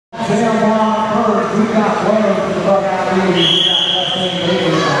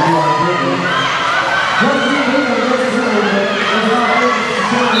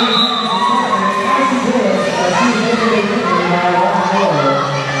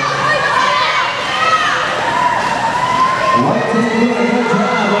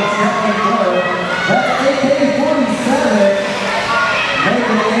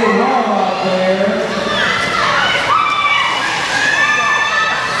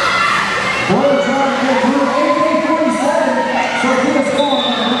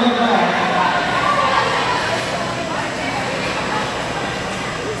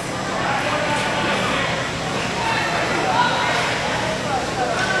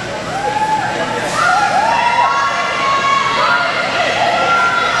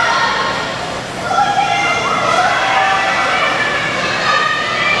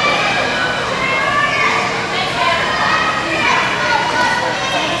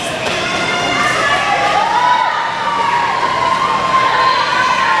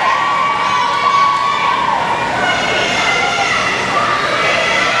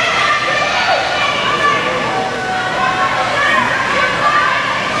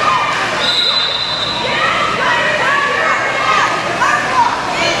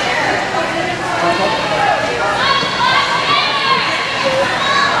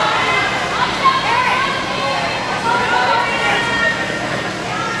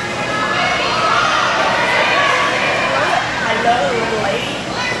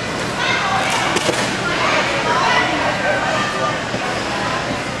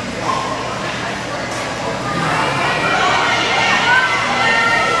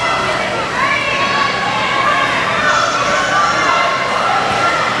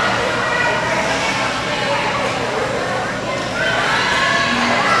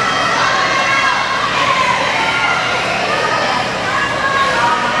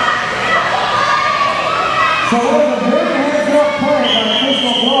So it was a very heads-up play by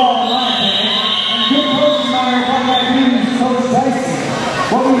Crystal Ball in my opinion, and good coaching by our quarterback Coach Dyson.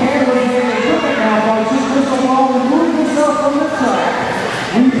 What we had was a equipment malfunction. Crystal Ball removed herself from the track,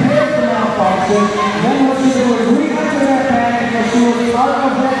 repaired the malfunction, then what she did was re-enter that bag because she was part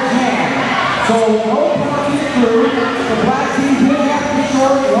of that jam. So no penalty through. The black team did have to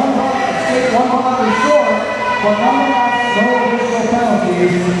short, one ball short, but nonetheless, no additional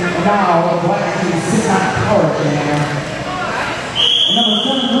penalties. And now the black team sits on power jam. And number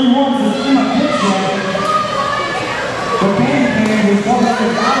 731 is Emma Kitchen. The band who's going up the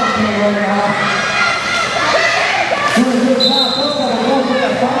bottom can right now. Doing a good job. First got to go get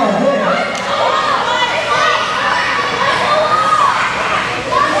that final hit.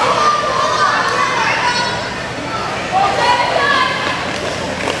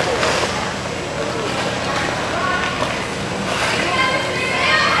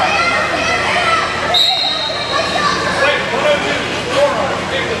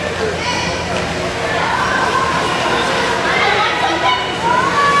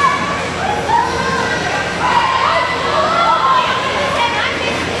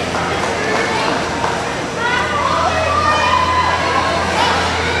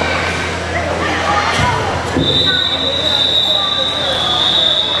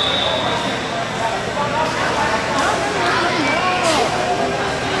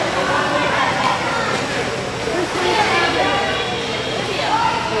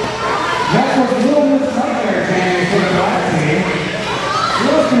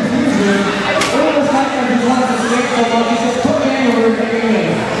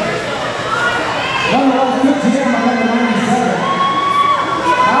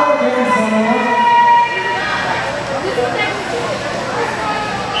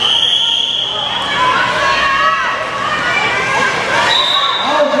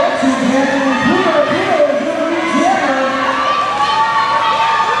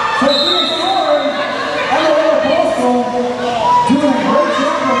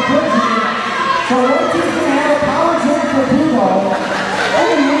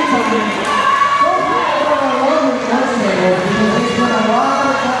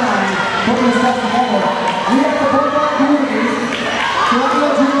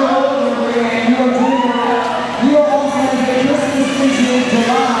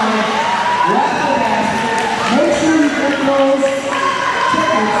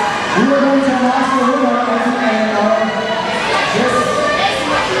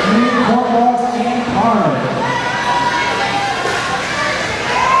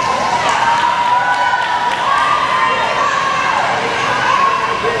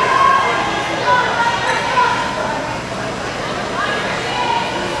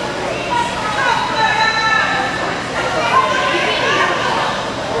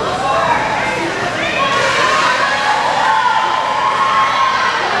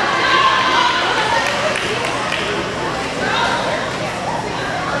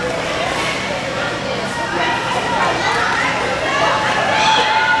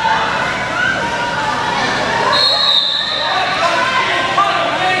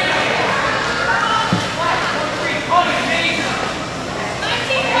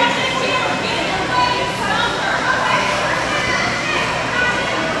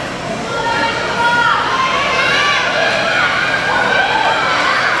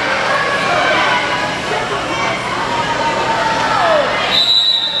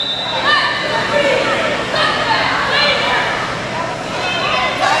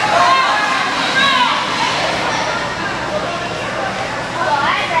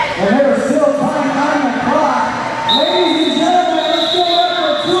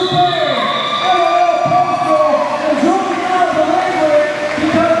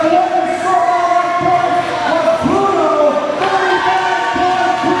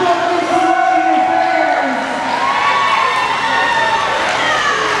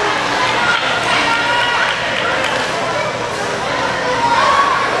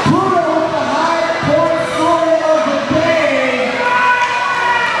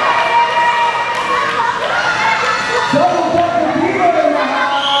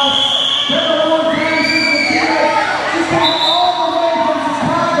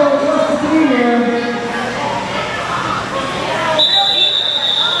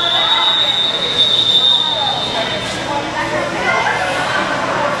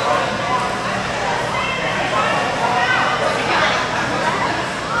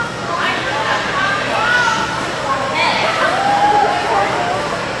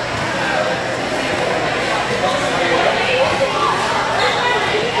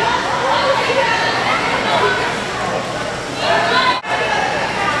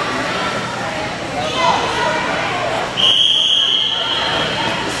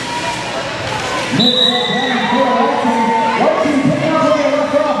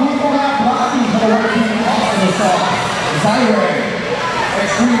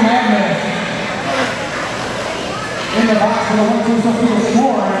 for the 1-2 Sophia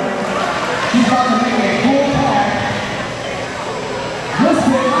Swan. She's about to make a full pack.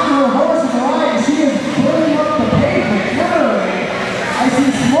 Listed on her horse in the right, she is burning up the pavement, literally. I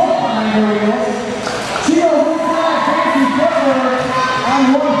see smoke behind her wheels. She goes with that fancy footwork on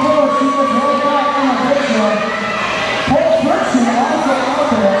one foot. She goes right back on the pavement. Full friction also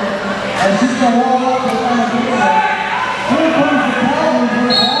out there. And she's going to roll up with on the pavement. Here comes the Calvin for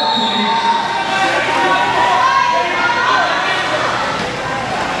the back team.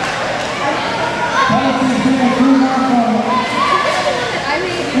 Penalty's being thrown out from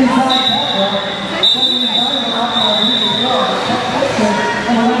inside cover. Something inside the off of the lead as well.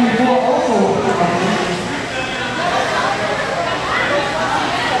 And the 94 also will come out.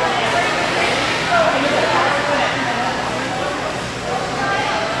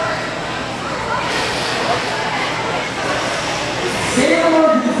 State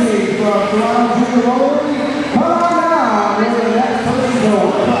emergency from Toronto Junior Rotary. Come on now, where the next person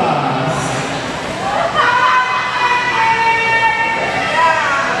goes.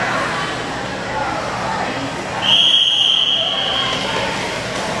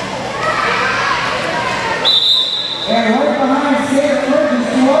 And right behind State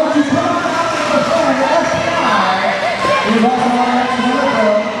Emergency, why don't you come out to the front of the FBI? We've also got next to Toronto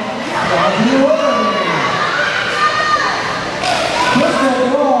Junior Rotary. Crystal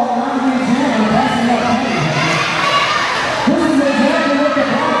Ball, 9-10, passing up Penny. This is exactly what the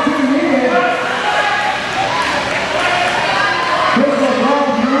black team needed. Crystal Ball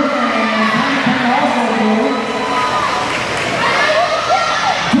drew and Penny also drew.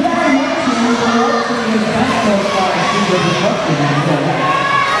 Did I mention we were also in the Expo spot to see the disruption in the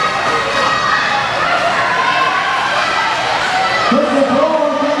Crystal Ball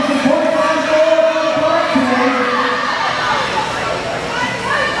getting some points on the board on the black team.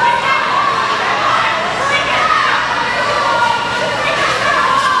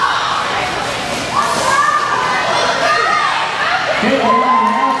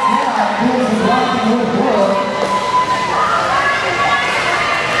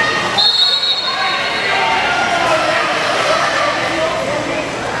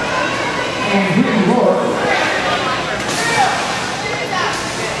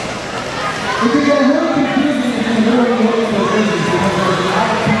 It could get really confusing if you really look at those races because there's an out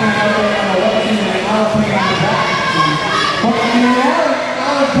of pain on the left team and an out of pain on the back team. But in reality,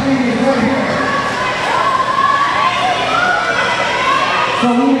 out of pain is right here. So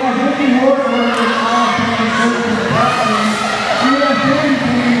we have Ricky Ward wearing out of pain shirt for the back team. We have Danny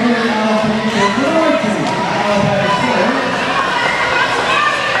Payne wearing out of pain shirt for the right team. Out of pain shirt.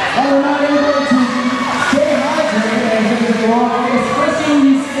 And we're not able to stay hydrated as it is wrong, especially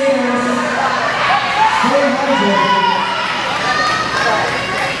these skaters. Stay hydrated.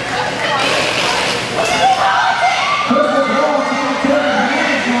 Crystal Ball trying to take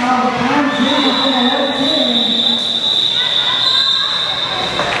advantage now. The time team is going to let it in.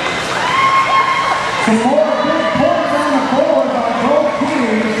 Some more big points on the board by both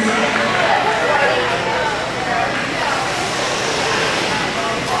teams.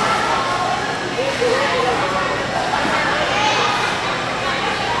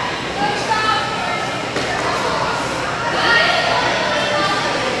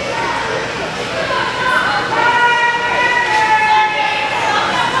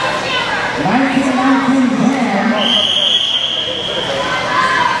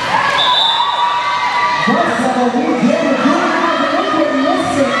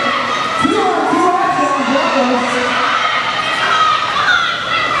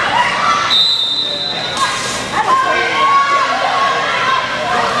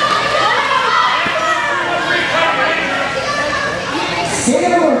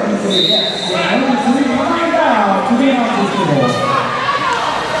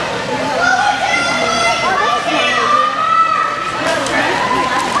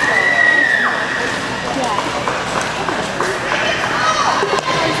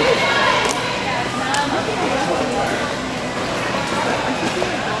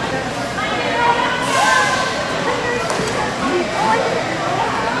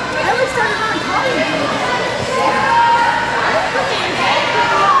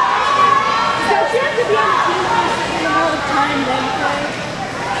 Time then.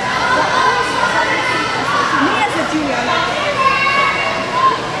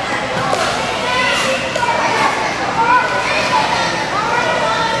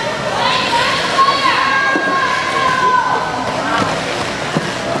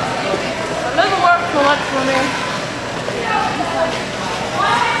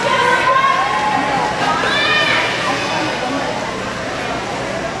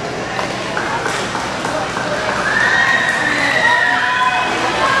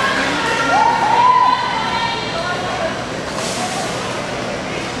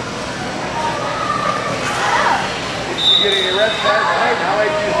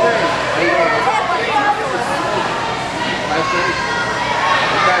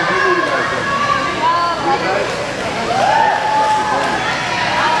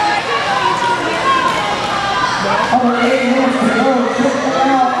 under 8 minutes to go. Check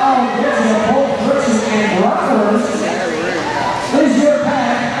out our Richard, both Richard and Rockers. Is your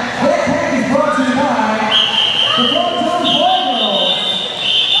pack. That pack is brought to you by the Downtown Playground.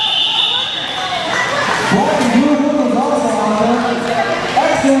 Black and Blue Moon is also out there.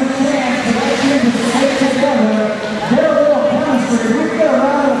 Excellent chance to get you to stick together. Get a little chemistry. We can get a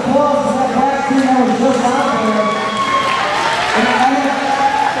round of applause for that back team that was just out there.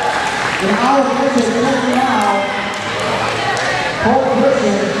 And our Richard checking out. Paul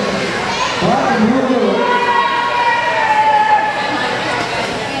Richard, Black and Blue Moon.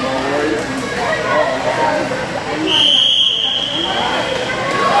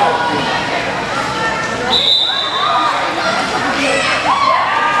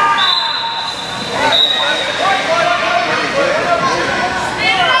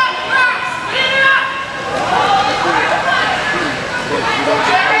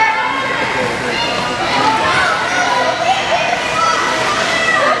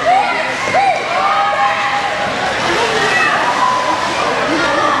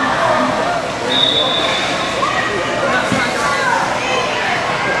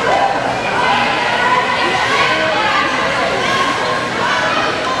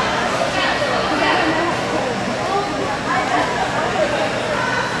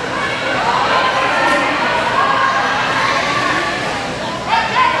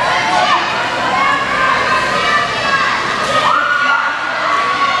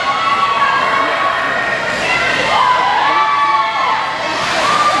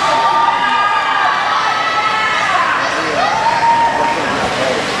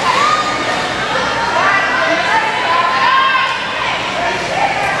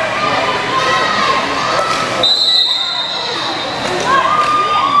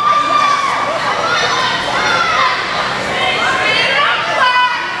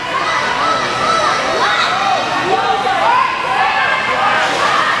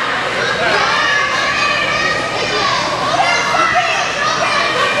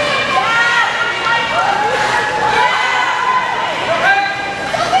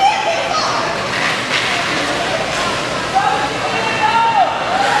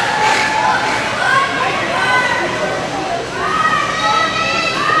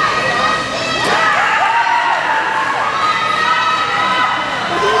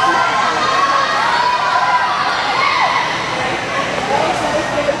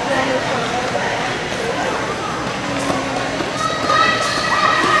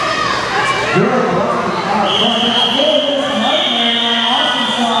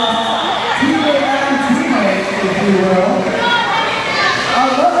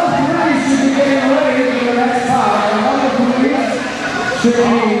 Should be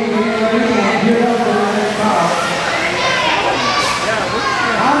getting ready and gear up for the next foul.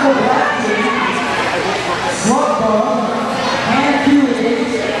 On the black team, Slugbo, Hannah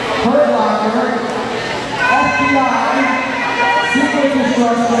Cooley, Hurt Locker, FBI, Secret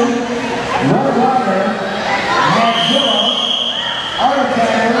Construction, Red Locker, Maxilla,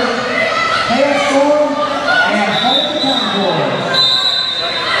 Artifact, Hailstorm, and Head the Concord.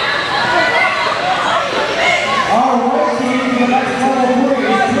 Our white team to the next level 3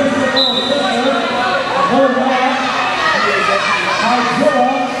 is Christopher Fisher, Bird Matt, Maxilla,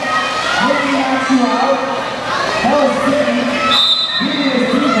 Mickey knocks you out, Hell's Kitty, Devious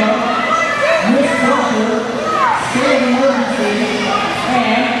Diva, Miss Crusher, State of Emergency,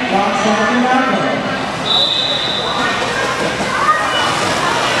 and Rockstar Knocker.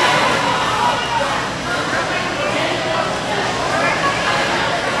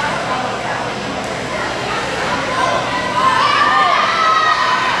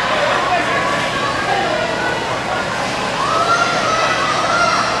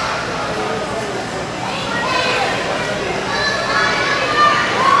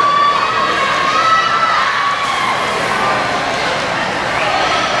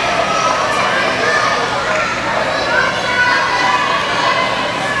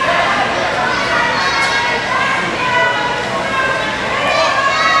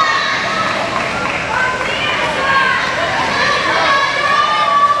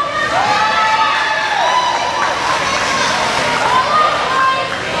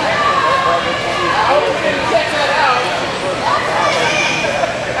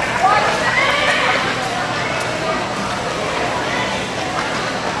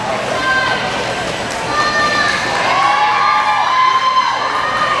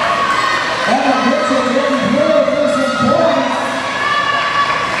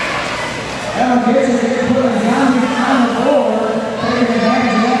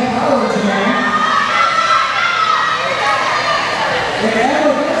 And Emma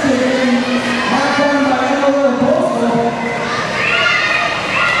Vincent, knocked down by Emma Post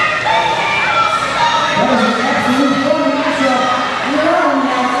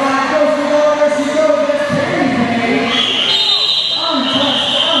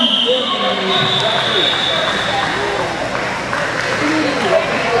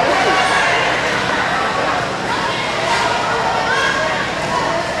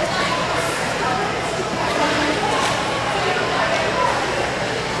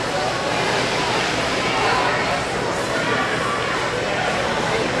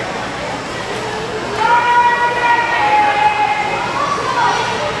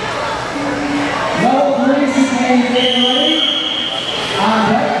getting ready. On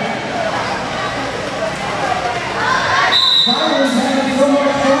deck. Byron's having so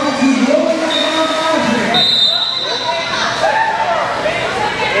much fun, she's rolling right down the line.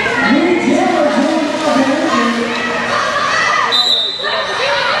 Me, Jim, are doing nothing.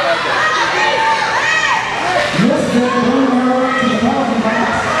 This is moving her way to the penalty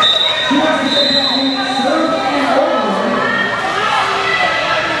box. She wants to take that game serve and over.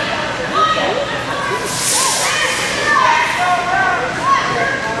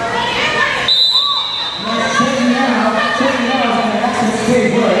 Taking out on the exit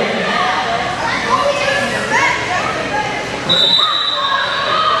stage break.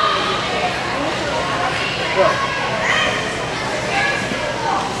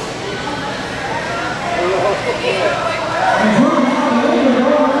 And Drew now the leader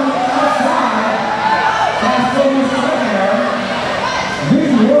going outside. That's still his right there.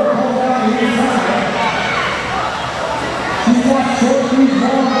 Big work holds out the inside. She's got short trees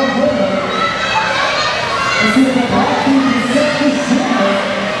going up with her. And see if the black team can set this shooter.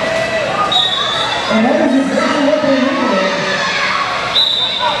 And that is exactly what they needed.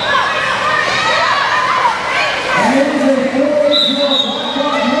 And it is a 4-8-0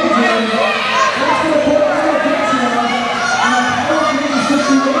 Black major. That's going to put out a picture in a power-game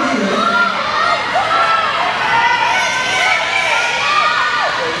situation.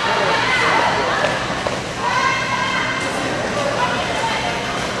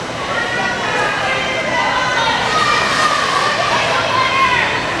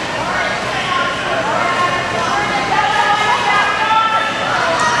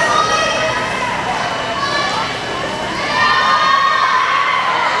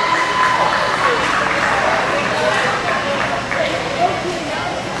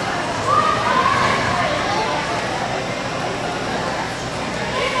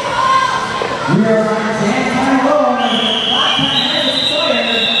 We are on Jan low and Black has its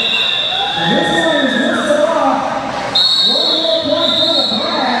player. And this one is just off. One more point for the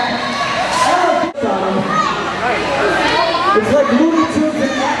Black. It's like Looney Tunes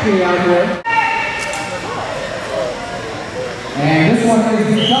and Acme out here. And this one is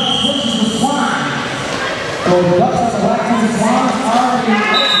the Ducks versus the Swans. So the Ducks on the Black team, the Swans are the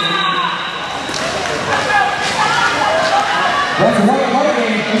That's a right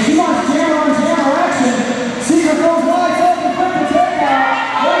game. And she wants jammer action. Secret goes wide, open, quick to take out.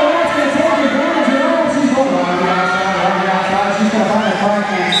 Oh, that's going to take advantage of her. She's going on the outside. She's going to find a fight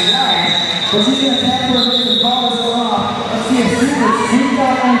and slash. But she's going to tap her against the ball this one off. Let's see if Secret sneaks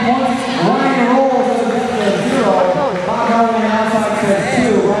out on points. Ryan rolls to the 0. Bob Howard on the outside says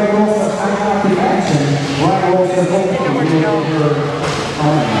 2. Ryan rolls says I'm out the action. Ryan rolls says okay. We're going to go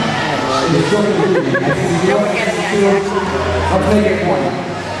it's still going to do it. I think we'll get it. Let's make it one.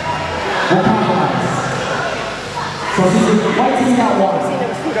 We'll compromise. So see, the white team got one. See, there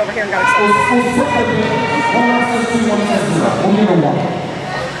was food over here and got excited. We'll split the game. One else says 2, one says 0. We'll give her one.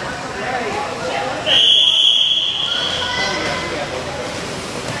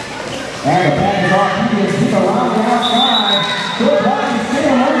 And the pack is off. He is deep around the outside. Good blocking. Stay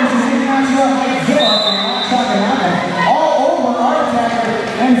emergency. He's not sure like Zilla. And not shocking on it. All over our attacker.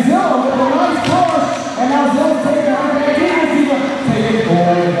 And Zilla with a nice push. And now Zilla taking it on the back. Take it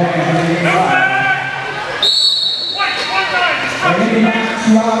forward back to the inside. And maybe not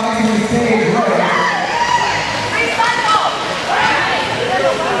she out to the stage right.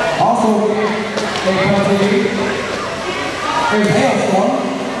 Also getting a penalty. Here's Hailstorm.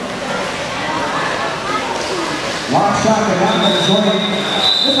 Lock shot and not going to join.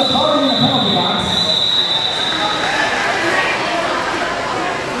 There's a party in the penalty box.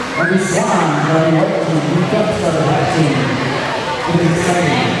 And these Swans are waiting to beat up the Black team. It is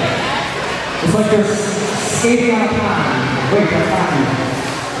exciting. It's like they're skating on a pond. Wait, that's hockey.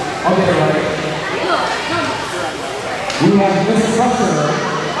 I'll get it right. We have Miss Crusher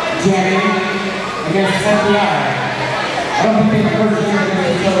jamming against FBI. I don't think they've ever jammed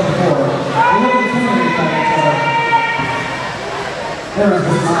against each other before. They look intimidated by each other. There is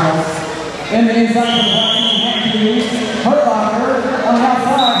the Miles. In the inside of the Black team, Hurt Locker on the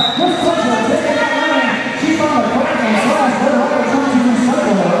outside. Miss Crusher taking that line. She found a crack and slash. They're right trying to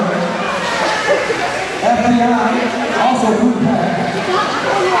recycle her. FBI also food pack.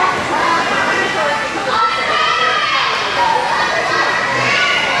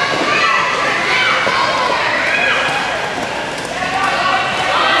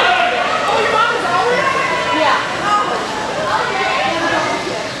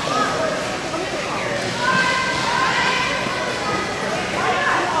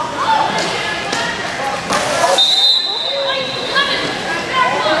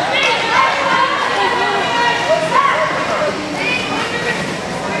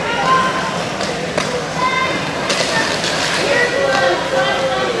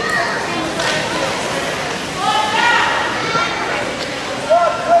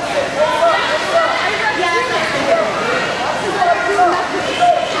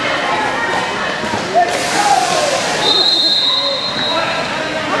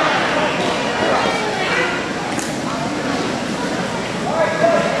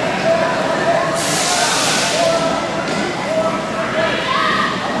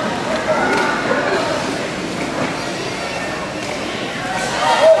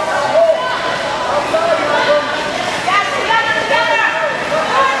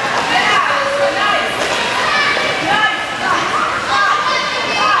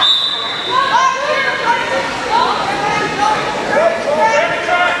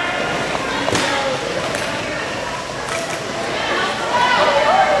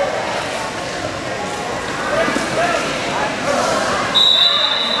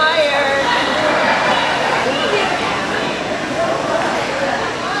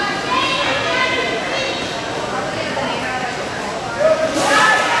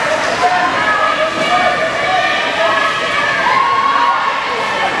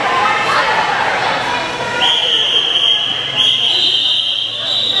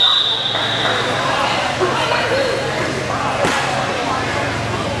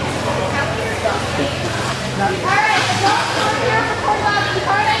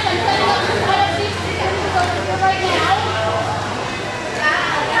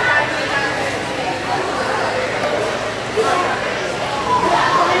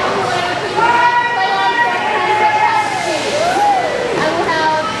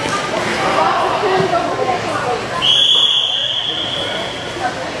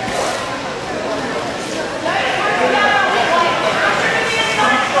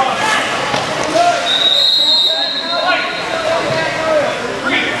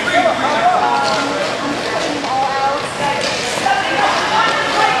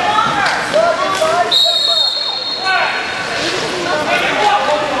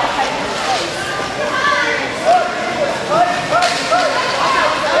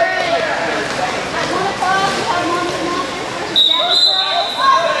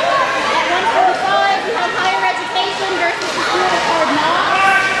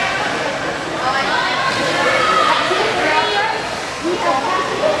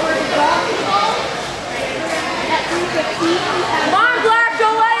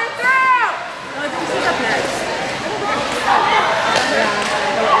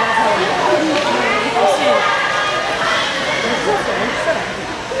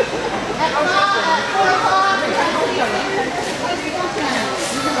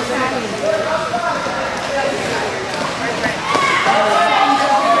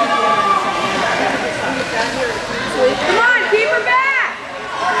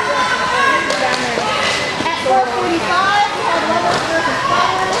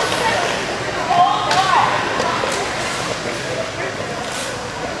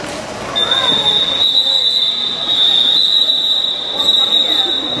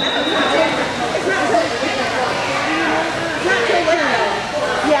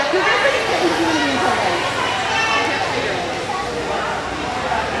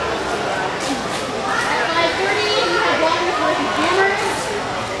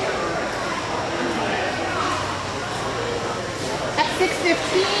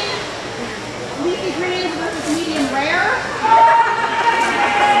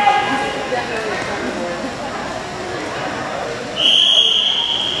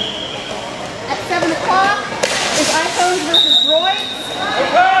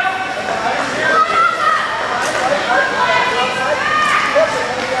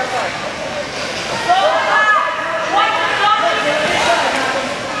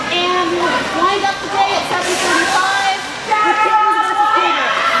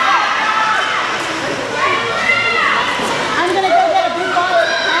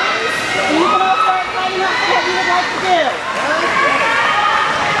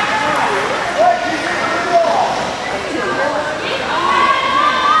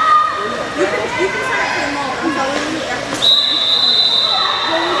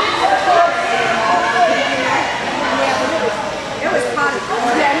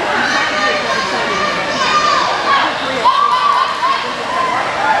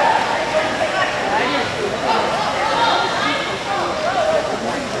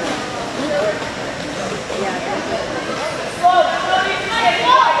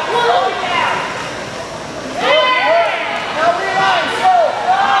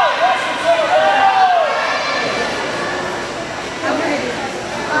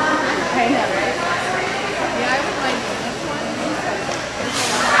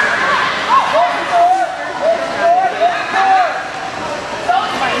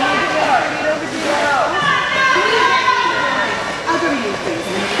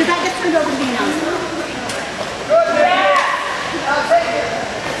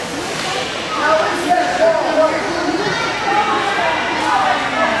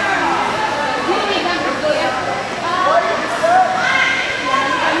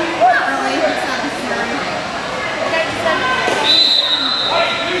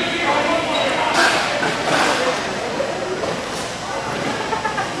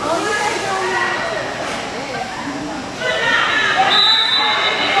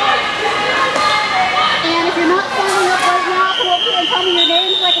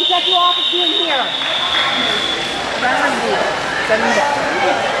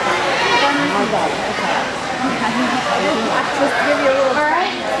 Just give you a little. All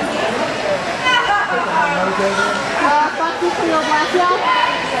right. Fuck you for your black belt.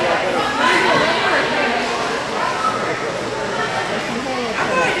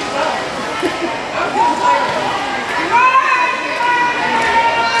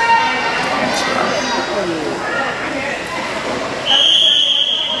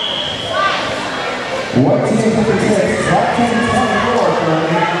 What team 56? That team 24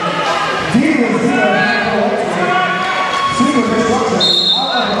 currently. Divas 0 Super Destruction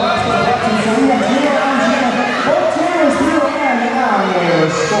out of the last election. So we have 0 and 0. Both teams 0 and now they're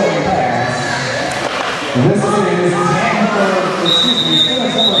scoring pass. This is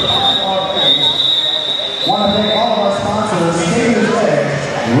Steelers number 5 on base. Want to thank all of our sponsors: Saber's Edge,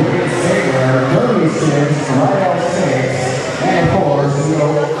 Wicked Saber, Derby 6, Rydell 6, and of course,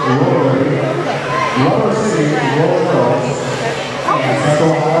 Rotary, Rubber City, Roller Girls, and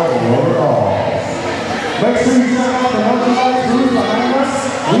Central Ohio Roller Dolls. Make sure you check out the merchandise booth behind us.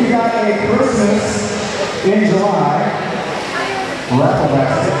 We've got a Christmas in July raffle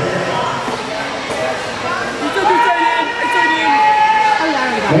basket.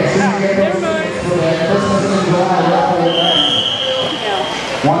 Make sure you get those tickets for that Christmas in July raffle basket.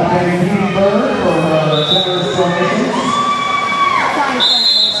 Want to thank Pete Bird for her generous donations.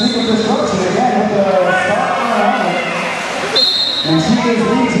 Secret Destruction again with the star on it. And she is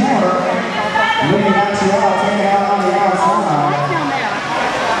lead hammer. Leading out to out, taking out on the outside.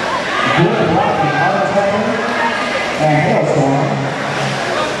 Good blocking, Undertaker, and Hailstorm.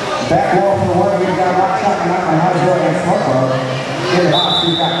 Back wall for the work, we've got Rock Shot and Hydro and Sparkler. In the box,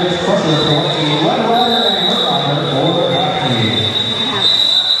 we've got Miss Crusher for Westy, Red Weather, and Hurt Rocker for the Black Team.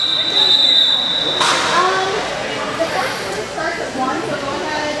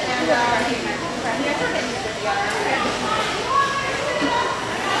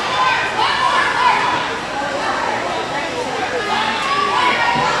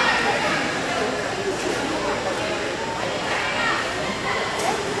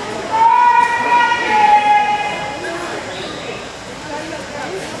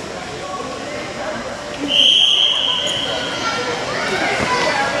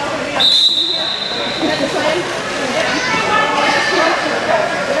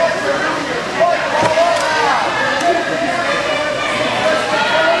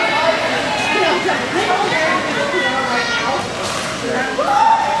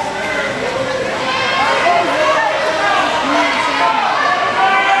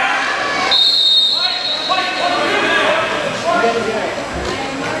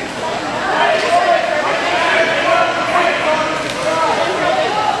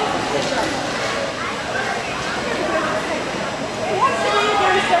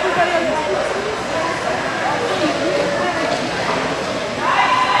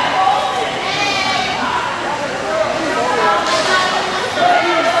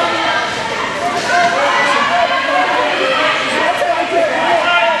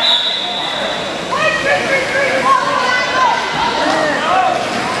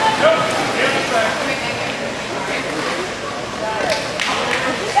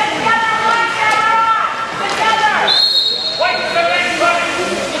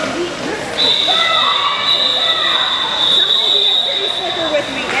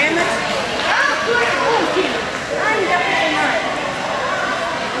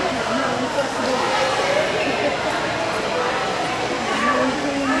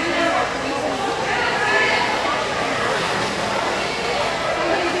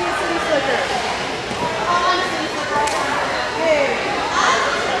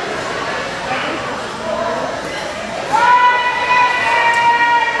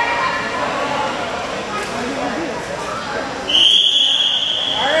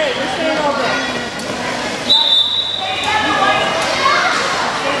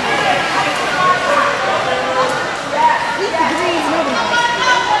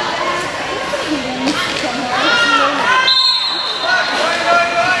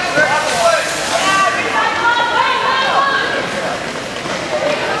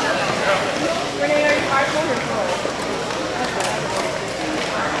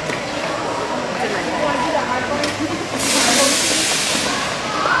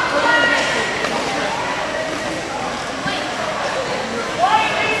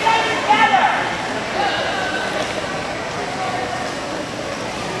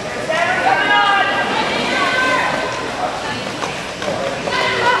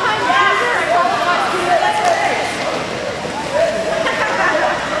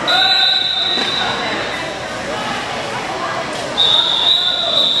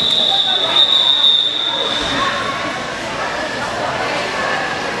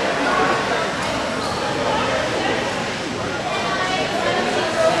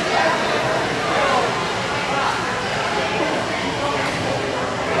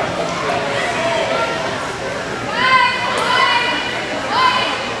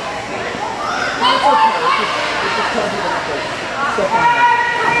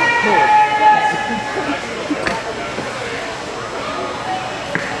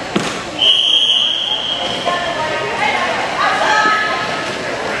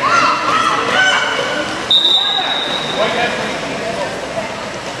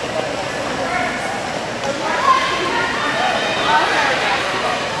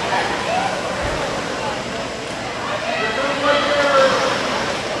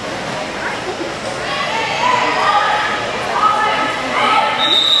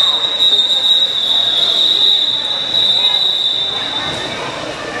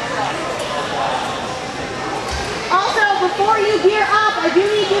 Before you gear up, I do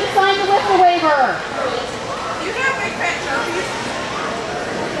need you to sign the whistle waiver. You have my pet trophies.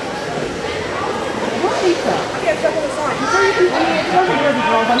 What, Lisa? I have double the sign. Before you can see it, it doesn't really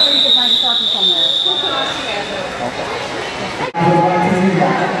girls. I'm sure you can find a trophy somewhere.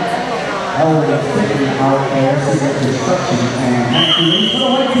 Elder Sticking out there, secret destruction, and for the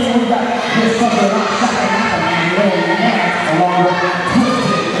white team, we've got this sucker not shocking out and rolling the net along with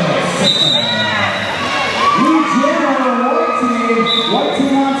Twisted System. New general white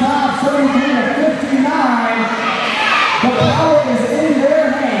team on top, 73 to 59. The power is in their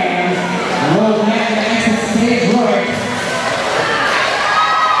hands. Roll back to exit stage right.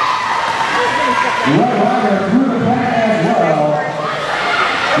 Red Rider through the back as well.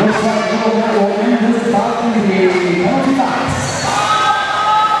 Looks like Little will end this bout in the penalty box.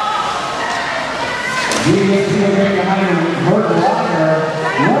 DJ's right behind Red Rider.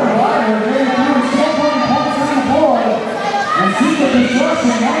 Red Rider getting through 7 points on the board. And Secret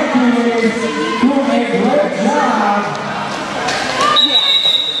Destruction Attitude doing a great job.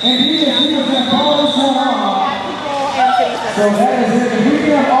 And DJ's going to call this one off. So that is it. We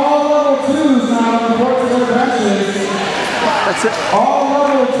have all level 2s now on the board to their benches. That's it. All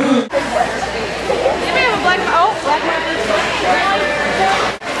level 2. You may have a black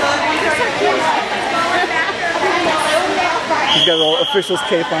He's got a little official's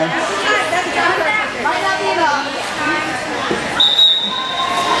cape on.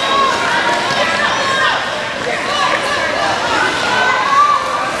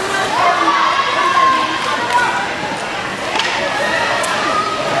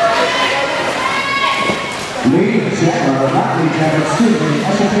 Lead jammer, not lead jammer, excuse me. I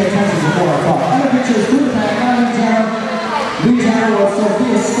should pay attention before I talk. I'm going to picture through the pack, not lead jammer. Lead jammer was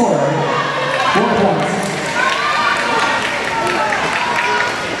Sophia scored 4 points.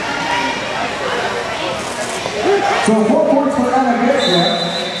 So 4 points for Emma Gibson.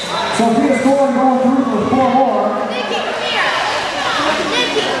 Sophia scored going through for 4 more.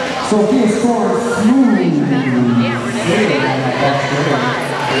 Sophia scored smooth.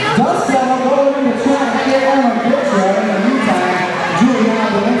 Dust Devil going into trying to get Emma Gibson. In the meantime, Juliana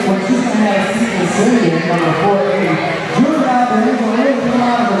Delinquent, she's going to have a seat in City number 480. Juliana Delinquent really came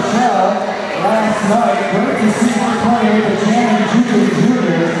out of her shell last night. Great to see her playing with the Channing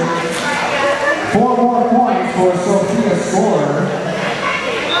Juniors. 4 more points for Sophia scored.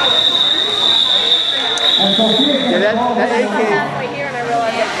 And Sophia can call that AK. halfway here and I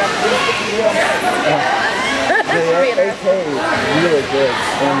realized The AK is really good.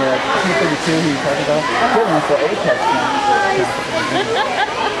 And the T-32 he talked about, good one for Apex now.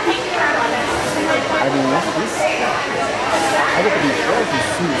 I mean, this I get to be sure if you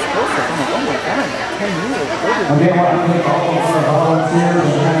see this closer. I'm like, oh my god, 10 years. Again, I want to thank all of our volunteers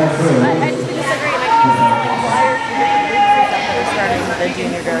and kind of I just disagree. My flyers starting with the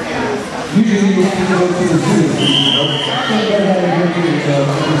junior guardian. usually you have to go to the zoo. I think they're having a good day, so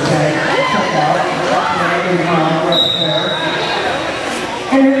just check out.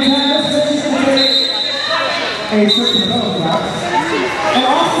 And every time this is going to take a certain penalty box. And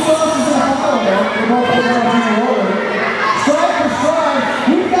Austin Sauce is going to follow them. We're both going to run in order. Stride for stride,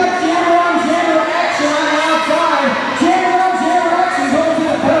 we've got jammer on jammer action on the outside. Jammer on jammer action going to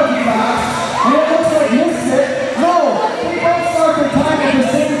the penalty box. And it looks like missed it. No, they both start their time at the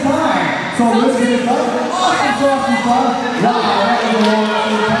same time. So listen to us. Austin Sauce is fun. Wow, that was a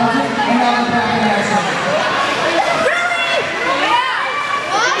long penalty. And now we're back in action.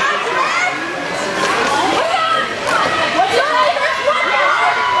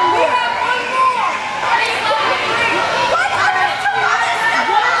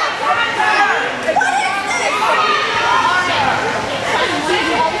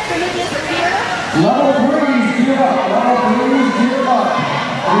 Level 3's gear up. Level 3's gear up.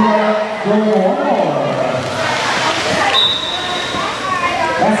 We are going one more.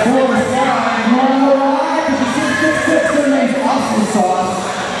 That's 4 to 7. You want to know why? Because the 666 remains Austin Sauce.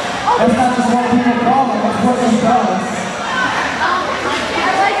 That's not just what people call him, that's what he does.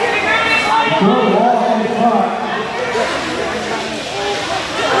 Good wall in front.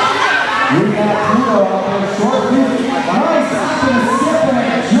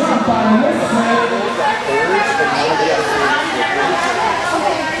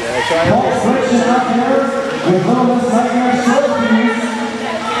 Paul Friction up here with Little Miss Nightmare short fuse.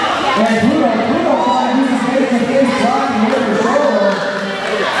 And Bruno trying to use his face-to-face blocking with the shoulder.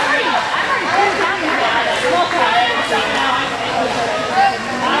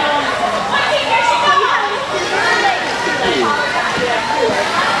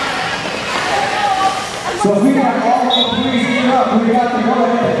 So if we got all of the threes here up, we got to go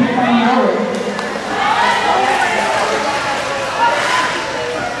ahead and keep on going.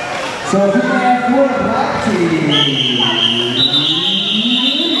 So if we can have for the black team.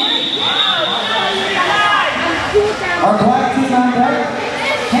 Our black team on deck,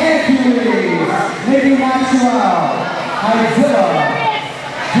 Hercules, Nikki Maxwell, Hyzilla,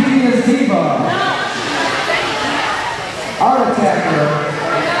 Genius Diva, Art Attacker,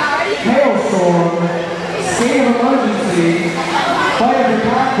 Hailstorm, State of Emergency, Fight of the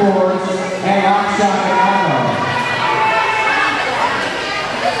Blackboards, and Oxshot Milano.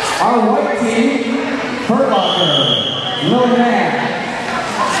 Our white team, Hurt Locker, Lil Man,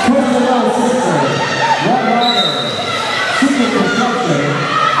 Twisted Little Sister, Red Rider, Secret Construction,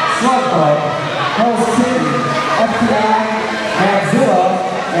 Slug Club, Hell's City, FBI, Godzilla,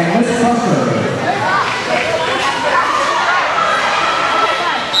 and Miss Crusher.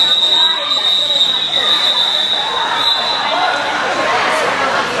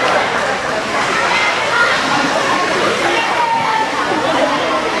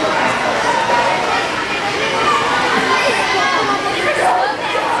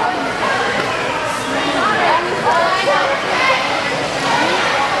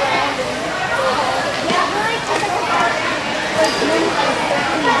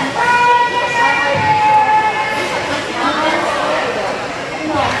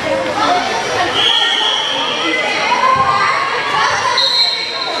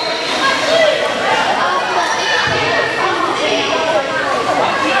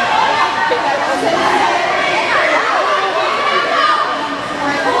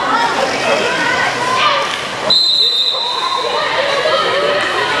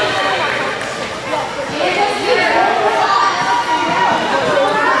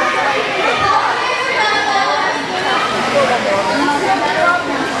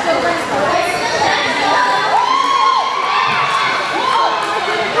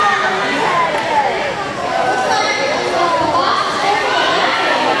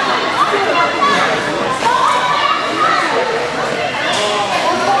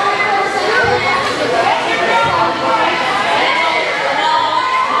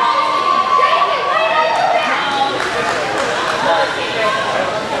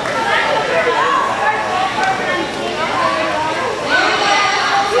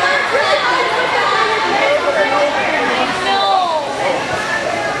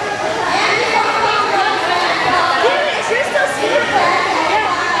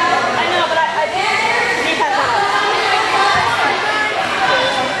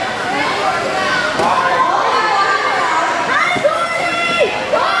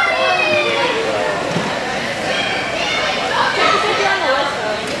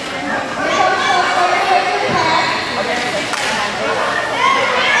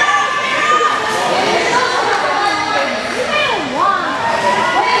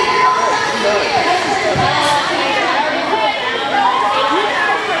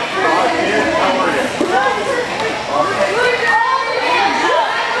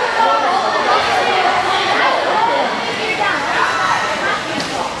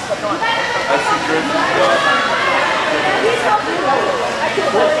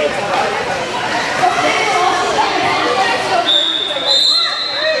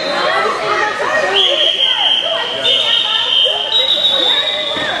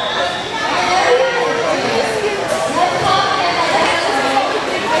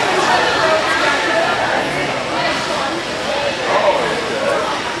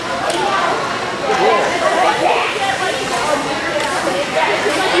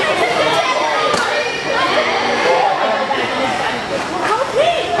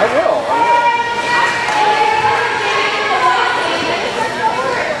 I will.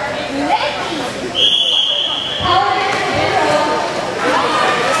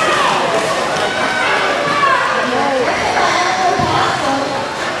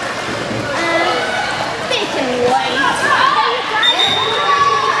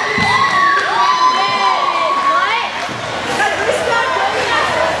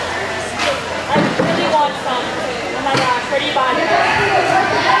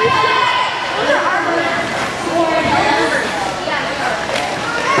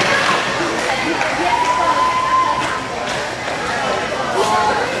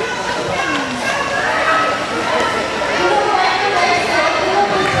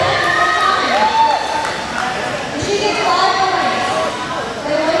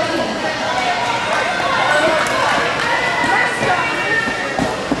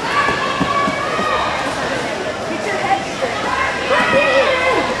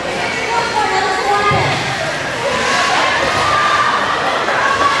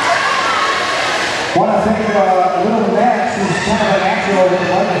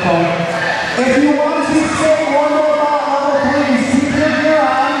 If you want to say one more thought level, please keep it in your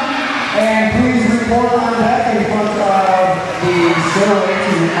eye. And please report on that in front of the silhouette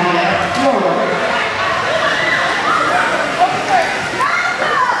to on that floor.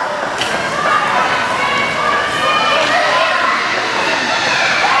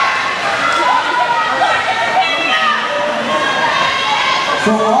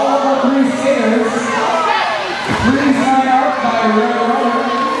 So all of our three skaters, please line up by Red Runner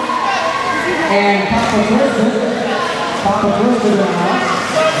and Papa Twisted. Papa Twisted in the house.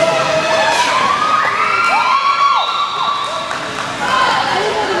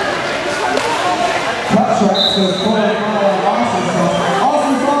 Cut track says Corey awesome. So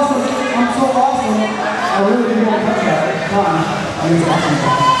Awesome's awesome. I'm so awesome. I really do want to cut track. Come on. I mean, awesome.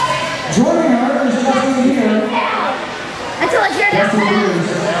 Joining her is Justin here. Until I hear that sound.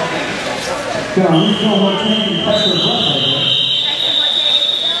 Go, you feel more tanky and catch your breath right there.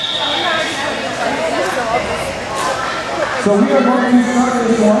 So we are going to start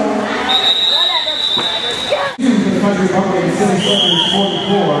this one. For the country bumping in City Slippers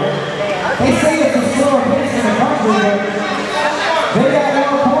 44. They say it's a slower pace in the country, but they got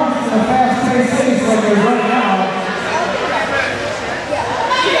more points in a fast-paced pace like they're right now.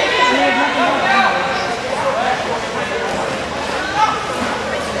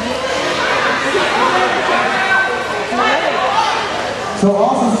 So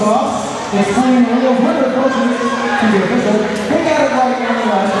Awesome Sauce is playing a little winter coaches to the official. They got it right on the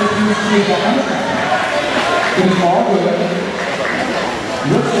last week. You see that. It is all good.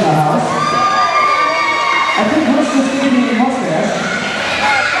 Rick's in the house. I think Rick's just gave me a mustache.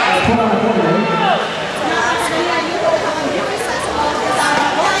 I put on a photo.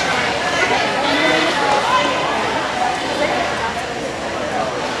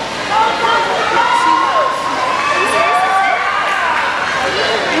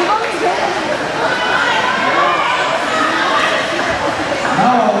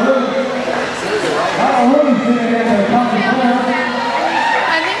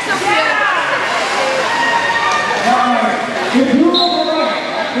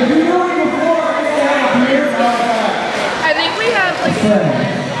 I think we have like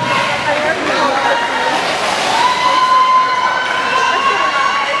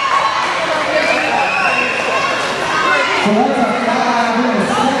So that's a 5 with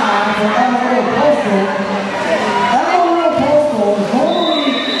a slide for Amarillo Postal. Amarillo Postal is only,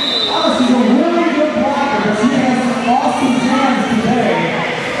 honestly, a really good blocker, but she has some awesome hands today.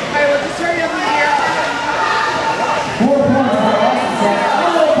 Alright, we'll just hurry up here. 4 points for Awesome Sauce.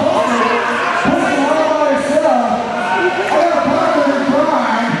 Amarillo Postal pushing all by herself. I got a partner in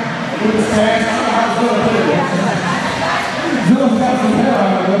crime with the stash. I don't know how Zilla did it. Zilla's got some hair on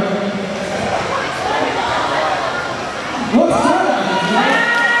her. Looks good.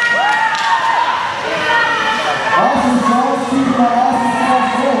 Awesome Sauce, keeping our Awesome Sauce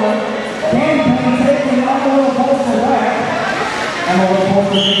forward. Campaign taking Amarillo Postal back. Amarillo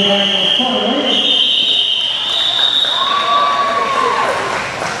Postal getting back to the front.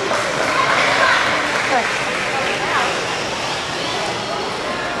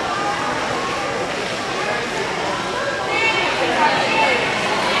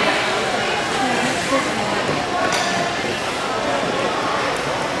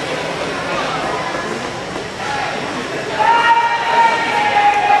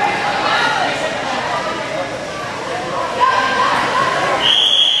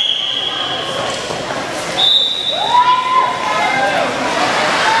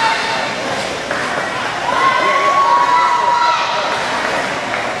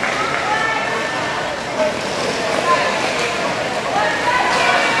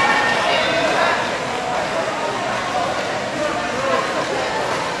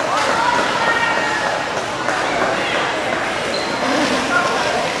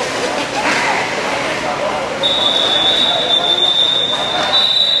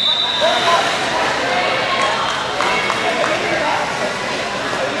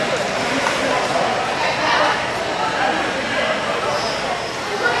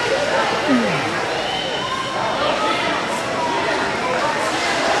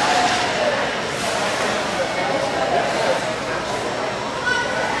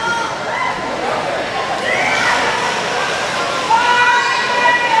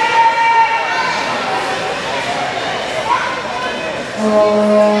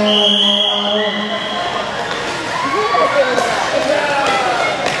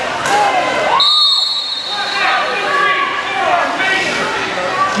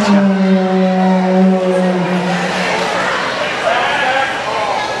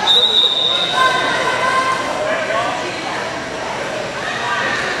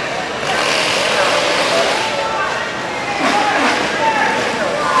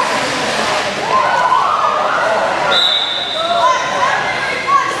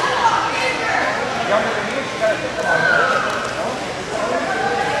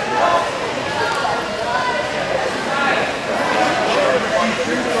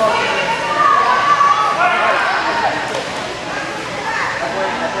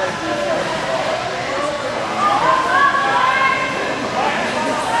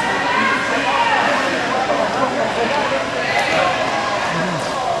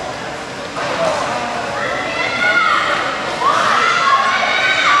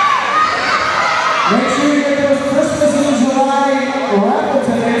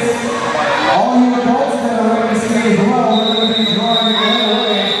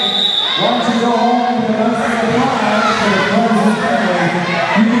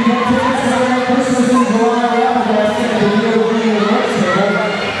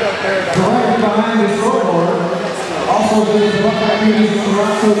 ladies and gentlemen,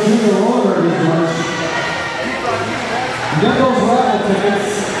 Toronto Junior Order is lunch. Get those raffle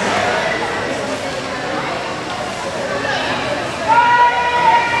tickets.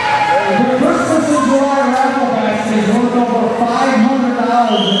 The Christmas in July raffle basket is worth over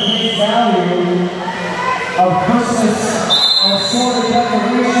 $500 in face value of Christmas assorted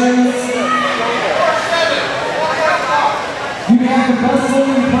decorations. You can have the best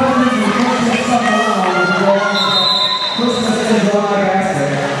looking presents and Christmas stuff around with the Christmas in July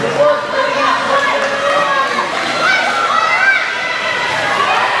basket.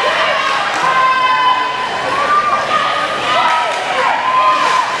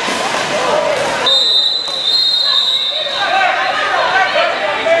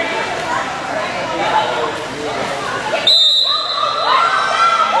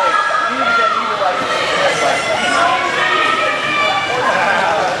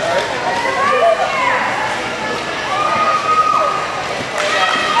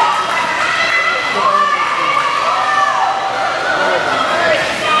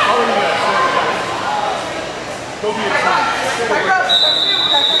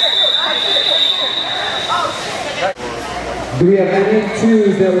 Do we have any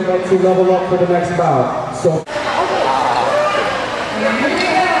twos that would like to level up for the next bout? So.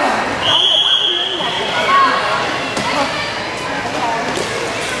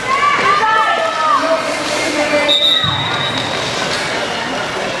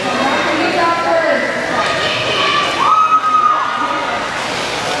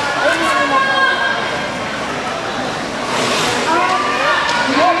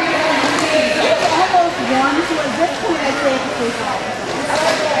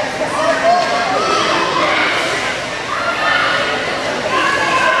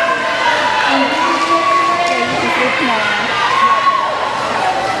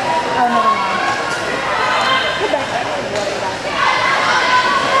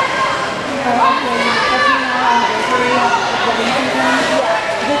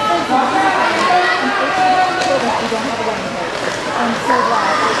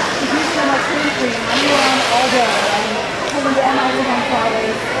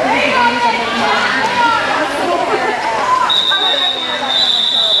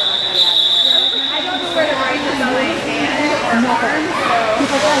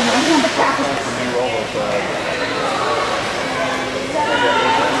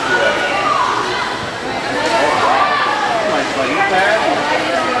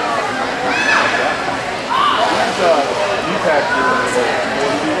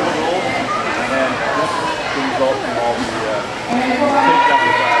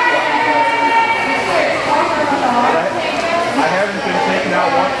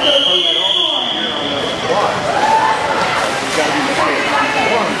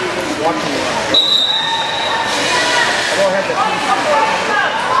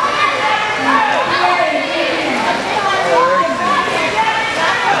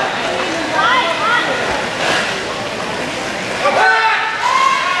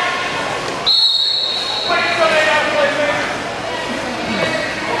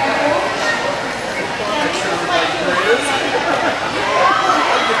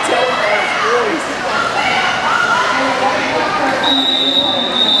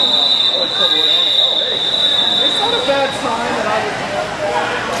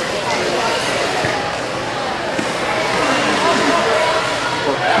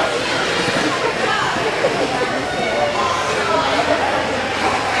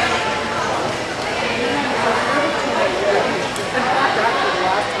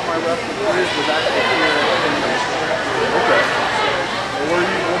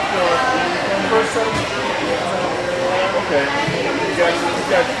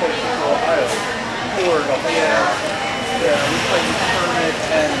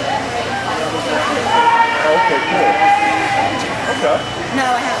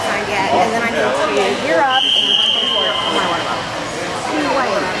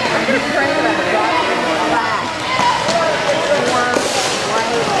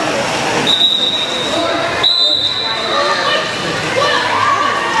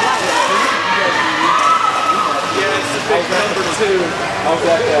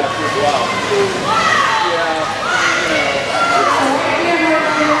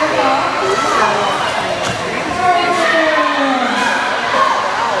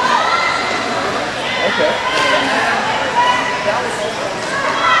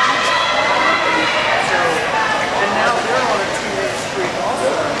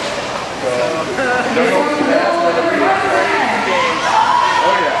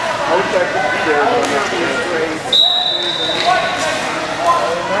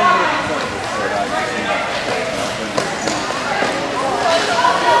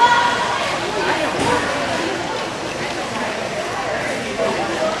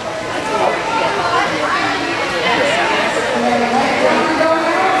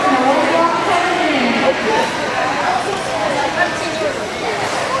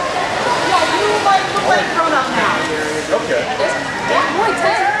 Okay. Only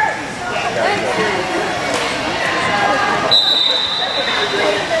 10.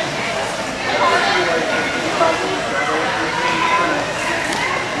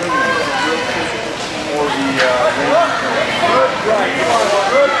 Or the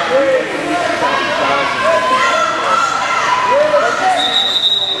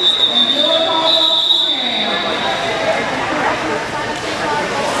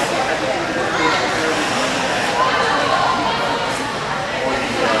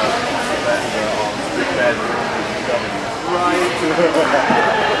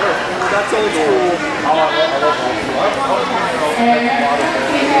that's always cool.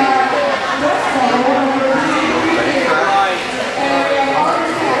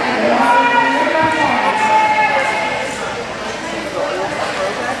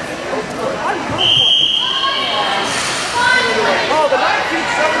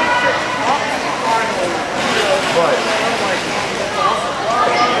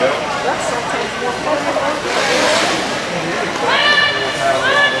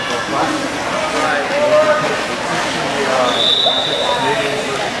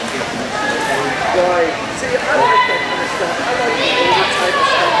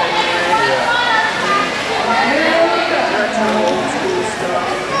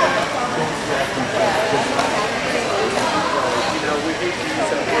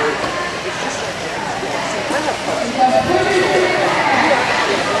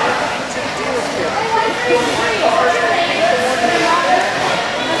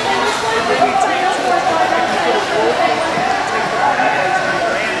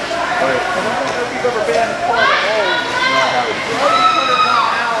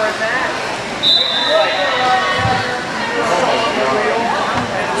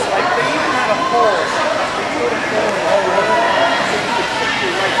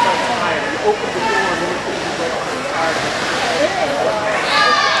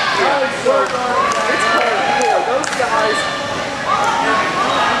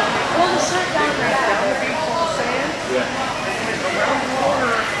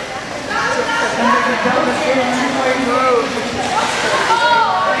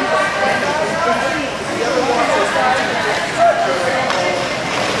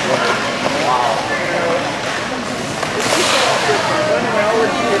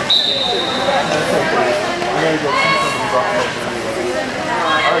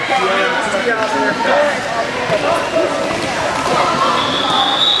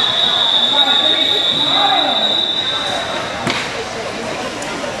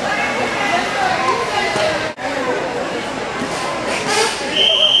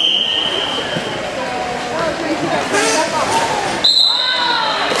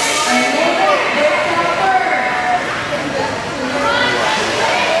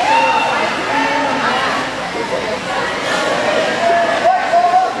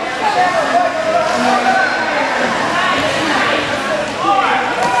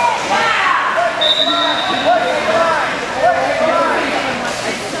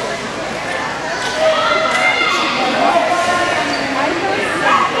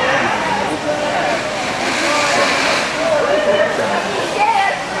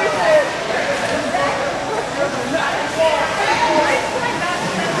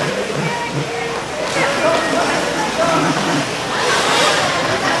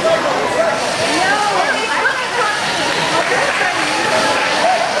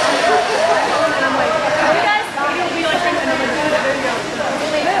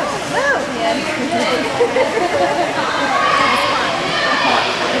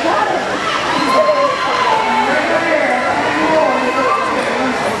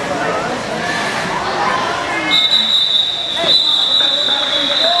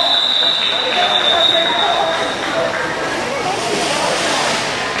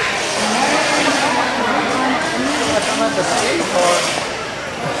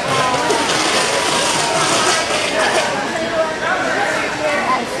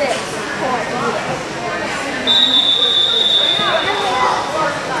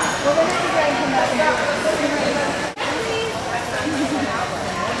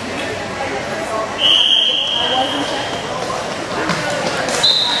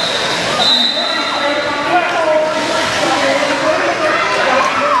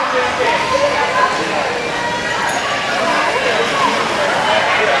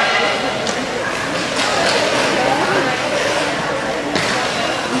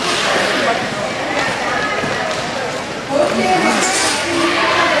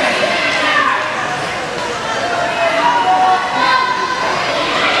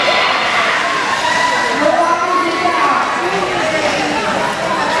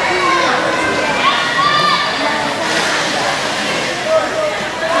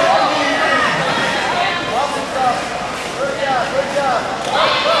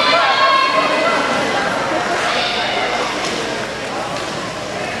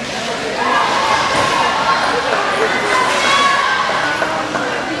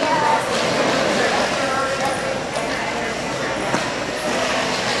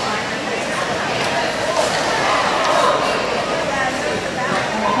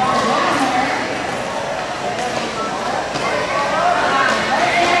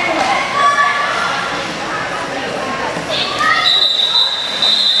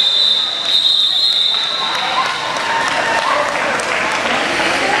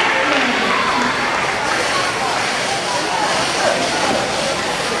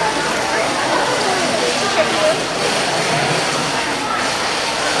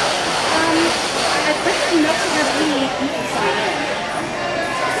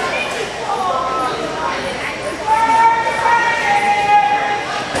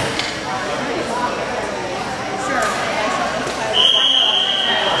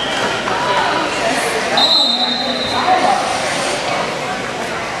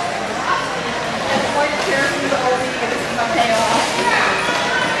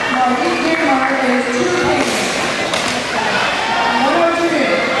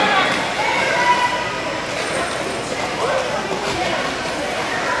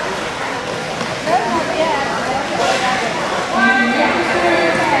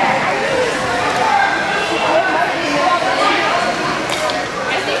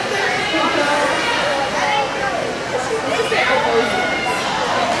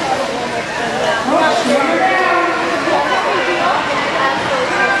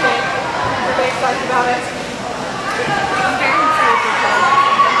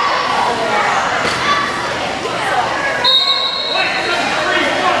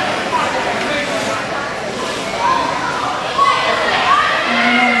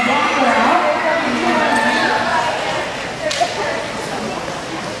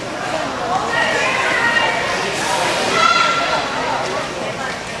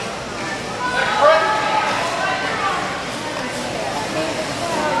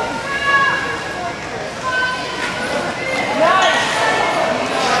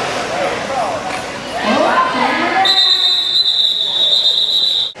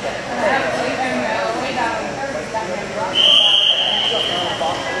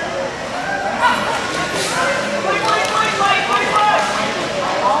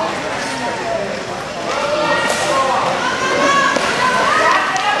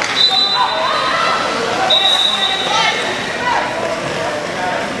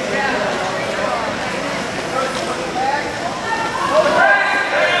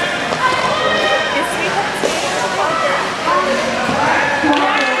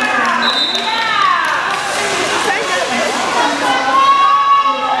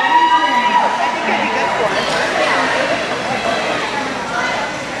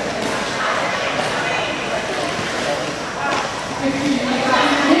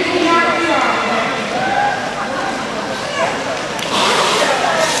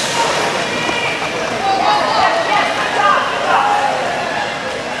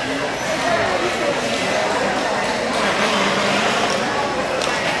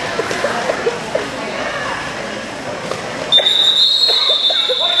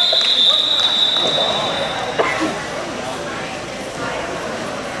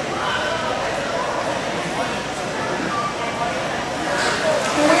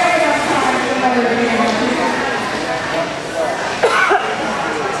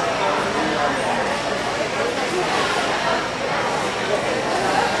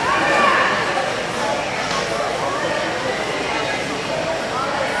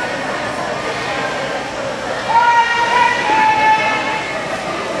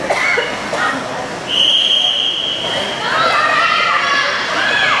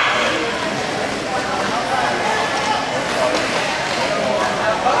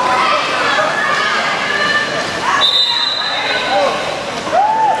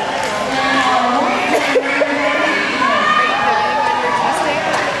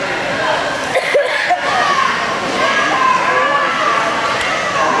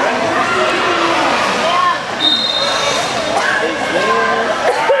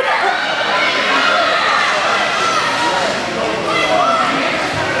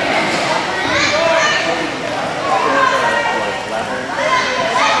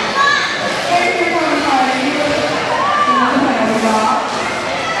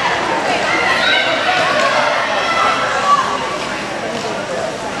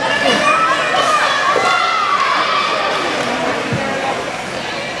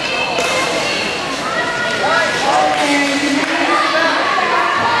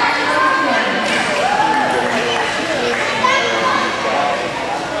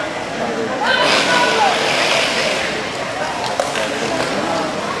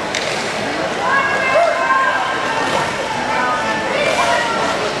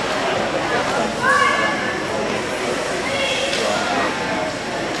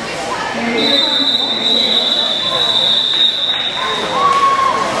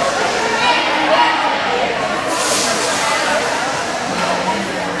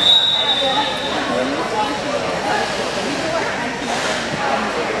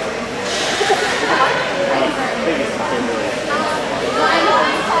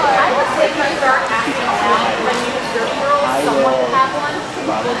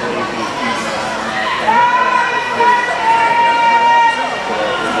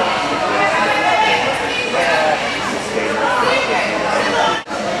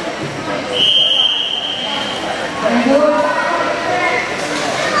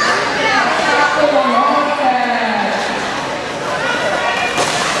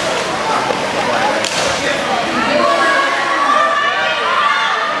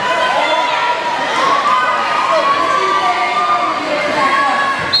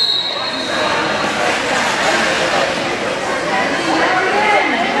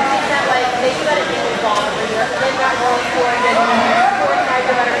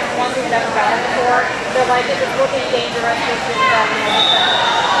 like if it's looking dangerous, we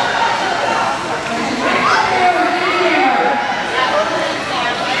should,